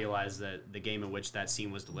I realized that the game in which that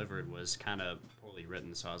scene was delivered was kind of poorly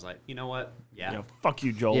written. So I was like, you know what? Yeah. Fuck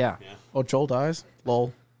you, Joel. Yeah. Oh, Joel dies.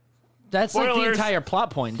 Lol. That's like the Spoilers. entire plot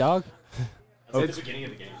point, dog. It's the beginning of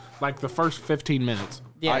the game. Like the first 15 minutes.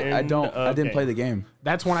 Yeah. I didn't play the game.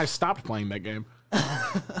 That's when I stopped playing that game.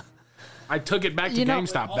 I took it back to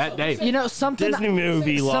GameStop that day. You know something. Disney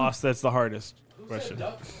movie Lost. That's the hardest question.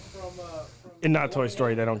 And not Toy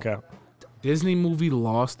Story. They don't count. Disney movie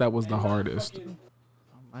Lost. That was the hardest.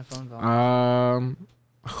 My phone's on.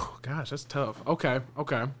 Oh gosh, that's tough. Okay.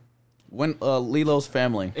 When Lilo's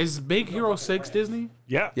family. Is Big Hero 6 Disney?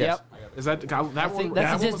 Yeah. Yes. Yep. Is that that one? That's that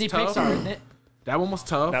a one Disney was tough. Pixar, isn't it? That one was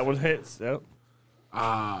tough. That one hits. Yep.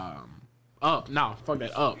 Up. No, fuck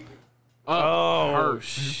that. Up. Oh, hurts.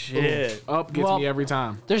 shit. Up gets me every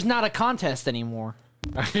time. There's not a contest anymore.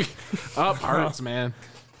 Up hurts, man.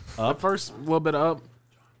 The first little bit of up.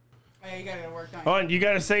 Hey, you gotta work on. Hold on, you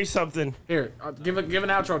gotta say something. Here, give an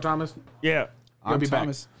outro, Thomas. Yeah. You'll be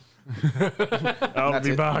Thomas. back. I'll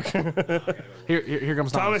be back. Here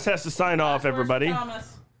comes Thomas has to sign off, everybody.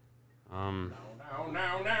 Thomas.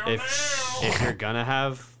 If you're gonna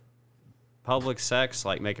have public sex,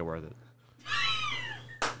 like make it worth it.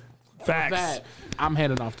 Facts. That. I'm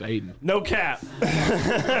heading off to Aiden. No cap.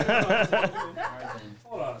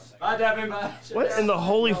 Bye, Devin. Bye. What in the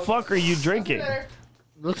holy fuck are you drinking?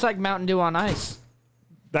 Looks like Mountain Dew on ice.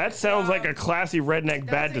 That sounds like a classy redneck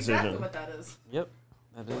bad decision. What that is. Yep.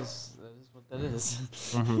 That is what that is.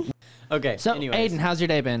 Okay. So, anyways, Aiden, how's your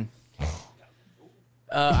day been?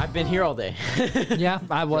 I've been here all day. Yeah,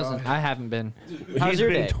 I wasn't. I haven't been. How's He's your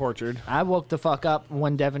been day? tortured. I woke the fuck up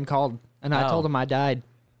when Devin called, and I Oh. told him I died.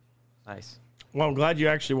 Nice. Well, I'm glad you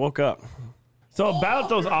actually woke up. So about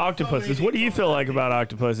those octopuses, what do you feel like about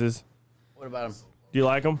octopuses? What about him? Do you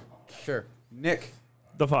like them? Sure. Nick,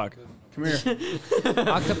 The fuck? come here.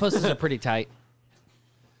 Octopuses are pretty tight.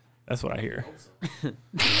 That's what I hear.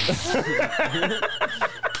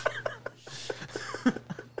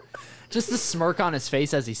 Just the smirk on his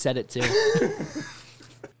face as he said it too.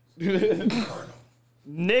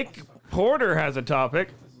 Nick Porter has a topic.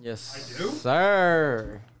 Yes,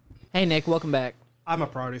 sir. Hey Nick, welcome back. I'm a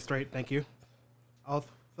priority straight, thank you. I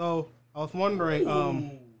was wondering,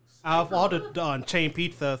 out of all the chain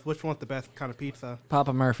pizzas, which one's the best kind of pizza?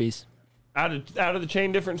 Papa Murphy's. Out of the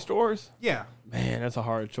chain different stores? Yeah. Man, that's a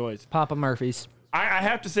hard choice. Papa Murphy's. I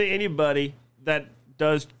have to say anybody that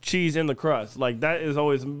does cheese in the crust. Like, that is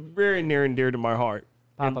always very near and dear to my heart.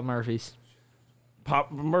 Papa Murphy's.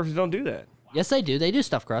 Papa Murphy's don't do that. Yes, they do. They do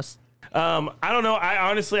stuffed crust. I don't know.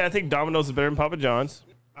 I think Domino's is better than Papa John's.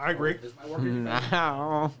 I agree.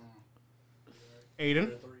 No.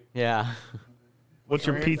 Aiden? Yeah. What's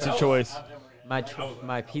your pizza choice?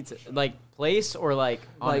 My pizza, like place or like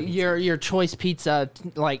on Like a your choice pizza,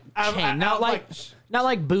 like chain, not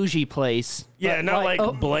like bougie place. Yeah, but not like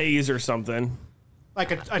oh, Blaze or something.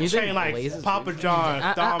 Like a You think chain like Blaze is Papa John's,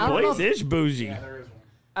 I don't know Domino's. Blaze is bougie.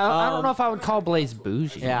 I don't know if I would call Blaze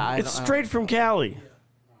bougie. Yeah, It's straight from Cali.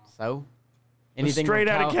 So, It's straight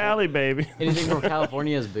from out of Cali, baby. Anything from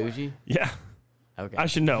California is bougie. Yeah, Okay. I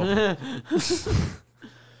should know.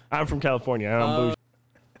 I'm from California. I'm bougie.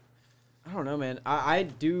 I don't know, man. I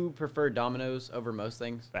do prefer Domino's over most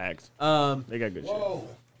things. Facts. They got good shit.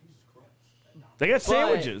 They got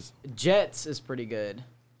sandwiches. Jets is pretty good.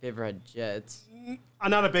 If you ever had Jets,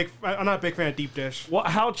 I'm not a big fan of deep dish. Well,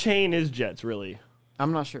 how chain is Jets really?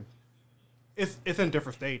 I'm not sure. It's in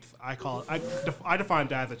different states. I call it. I define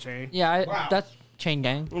that as a chain. Yeah, that's chain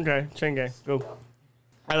gang. Okay, chain gang. Go.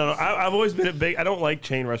 I don't know. I've always been I don't like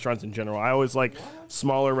chain restaurants in general. I always like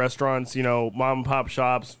smaller restaurants, mom and pop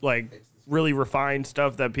shops, like really refined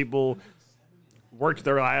stuff that people worked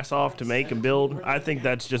their ass off to make and build. I think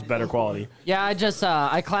that's just better quality. Yeah,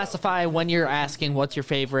 I classify when you're asking what's your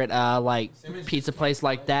favorite like pizza place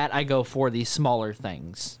like that, I go for the smaller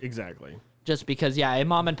things. Exactly. Just because, yeah, a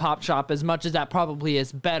mom and pop shop, as much as that probably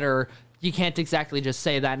is better, you can't exactly just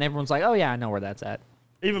say that and everyone's like, oh yeah, I know where that's at.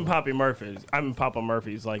 Even Papa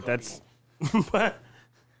Murphy's, like that's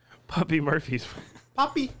Puppy Murphy's.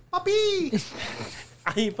 Poppy.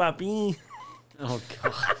 Hey, Poppy. Oh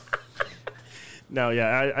god. No,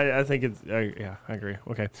 yeah, I think it's yeah, I agree.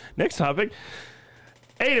 Okay, next topic.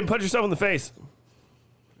 Aiden, punch yourself in the face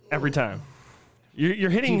every time. You're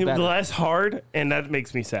hitting Do better. less hard, and that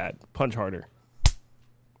makes me sad. Punch harder.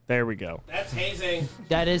 There we go. That's hazing.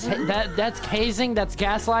 That's hazing. That's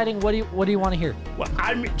gaslighting. What do you want to hear? Well,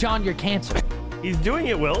 John, you're canceled. He's doing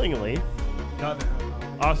it willingly.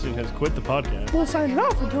 Austin has quit the podcast. We'll sign it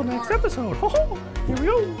off until next episode. Here we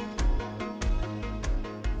go.